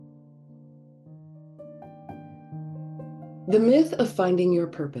The myth of finding your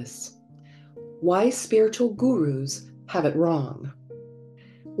purpose. Why spiritual gurus have it wrong.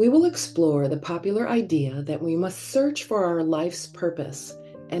 We will explore the popular idea that we must search for our life's purpose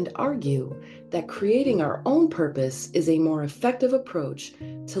and argue that creating our own purpose is a more effective approach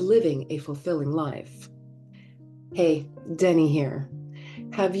to living a fulfilling life. Hey, Denny here.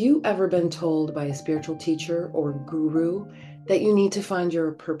 Have you ever been told by a spiritual teacher or guru that you need to find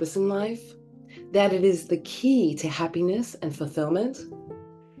your purpose in life? That it is the key to happiness and fulfillment?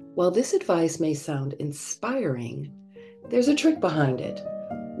 While this advice may sound inspiring, there's a trick behind it.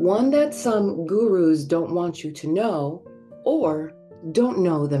 One that some gurus don't want you to know or don't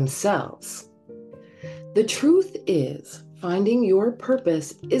know themselves. The truth is, finding your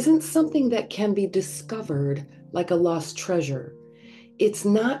purpose isn't something that can be discovered like a lost treasure. It's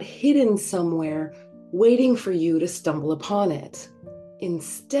not hidden somewhere waiting for you to stumble upon it.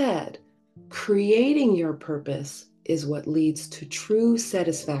 Instead, creating your purpose is what leads to true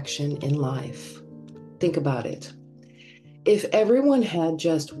satisfaction in life. Think about it. If everyone had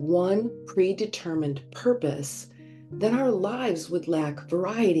just one predetermined purpose, then our lives would lack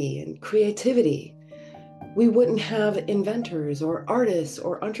variety and creativity. We wouldn't have inventors or artists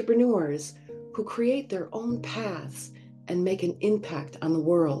or entrepreneurs who create their own paths and make an impact on the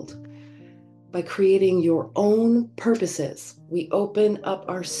world. By creating your own purposes, we open up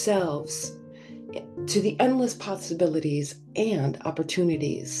ourselves to the endless possibilities and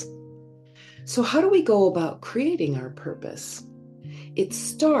opportunities. So, how do we go about creating our purpose? It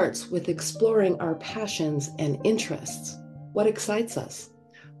starts with exploring our passions and interests. What excites us?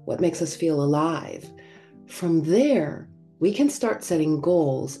 What makes us feel alive? From there, we can start setting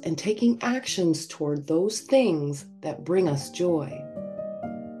goals and taking actions toward those things that bring us joy.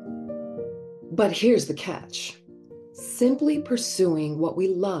 But here's the catch. Simply pursuing what we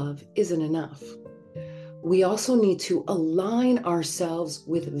love isn't enough. We also need to align ourselves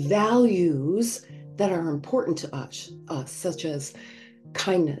with values that are important to us, such as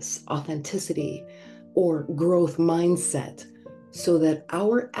kindness, authenticity, or growth mindset, so that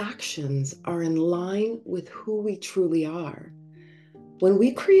our actions are in line with who we truly are. When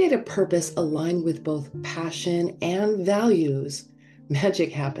we create a purpose aligned with both passion and values,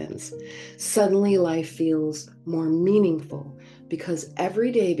 magic happens. Suddenly, life feels more meaningful because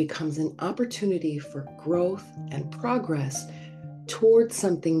every day becomes an opportunity for growth and progress towards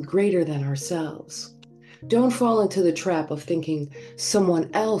something greater than ourselves. Don't fall into the trap of thinking someone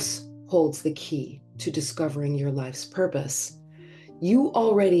else holds the key to discovering your life's purpose. You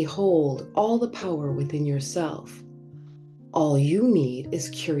already hold all the power within yourself. All you need is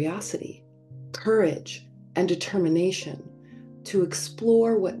curiosity, courage, and determination to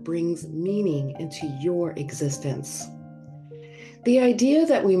explore what brings meaning into your existence. The idea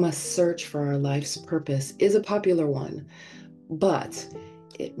that we must search for our life's purpose is a popular one, but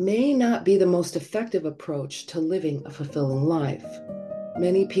it may not be the most effective approach to living a fulfilling life.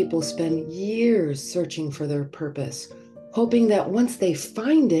 Many people spend years searching for their purpose, hoping that once they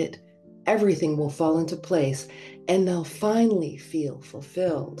find it, everything will fall into place and they'll finally feel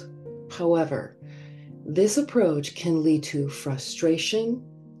fulfilled. However, this approach can lead to frustration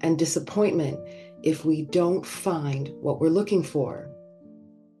and disappointment if we don't find what we're looking for.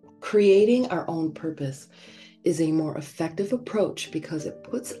 Creating our own purpose is a more effective approach because it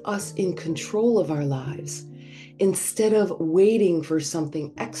puts us in control of our lives. Instead of waiting for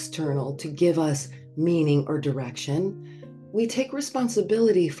something external to give us meaning or direction, we take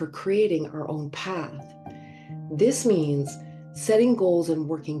responsibility for creating our own path. This means setting goals and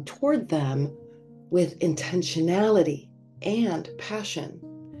working toward them with intentionality and passion.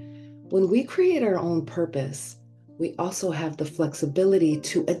 When we create our own purpose, we also have the flexibility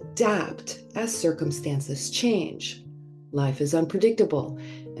to adapt as circumstances change. Life is unpredictable,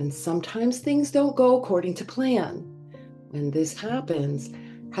 and sometimes things don't go according to plan. When this happens,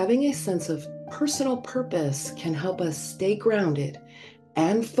 having a sense of personal purpose can help us stay grounded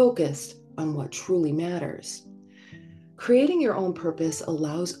and focused on what truly matters. Creating your own purpose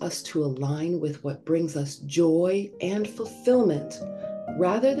allows us to align with what brings us joy and fulfillment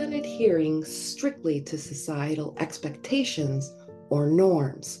rather than adhering strictly to societal expectations or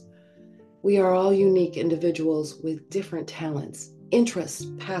norms. We are all unique individuals with different talents, interests,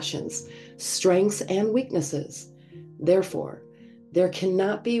 passions, strengths, and weaknesses. Therefore, there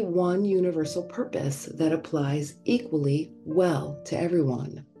cannot be one universal purpose that applies equally well to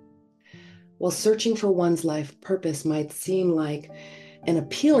everyone. While searching for one's life purpose might seem like an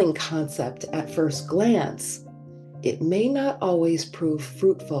appealing concept at first glance, it may not always prove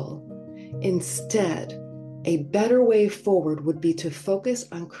fruitful. Instead, a better way forward would be to focus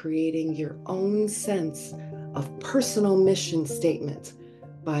on creating your own sense of personal mission statement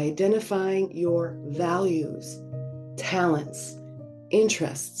by identifying your values, talents,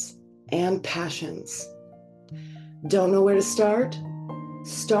 interests, and passions. Don't know where to start?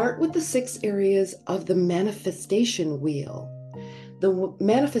 Start with the 6 areas of the manifestation wheel. The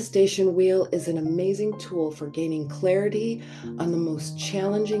manifestation wheel is an amazing tool for gaining clarity on the most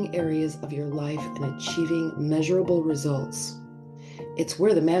challenging areas of your life and achieving measurable results. It's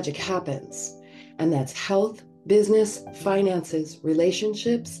where the magic happens, and that's health, business, finances,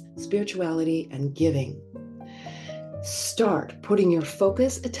 relationships, spirituality, and giving. Start putting your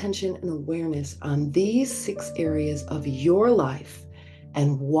focus, attention, and awareness on these 6 areas of your life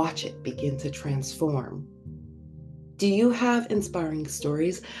and watch it begin to transform. Do you have inspiring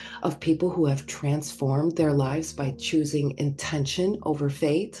stories of people who have transformed their lives by choosing intention over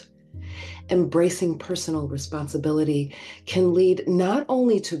fate? Embracing personal responsibility can lead not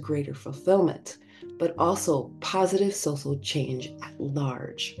only to greater fulfillment, but also positive social change at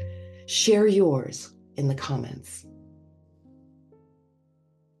large. Share yours in the comments.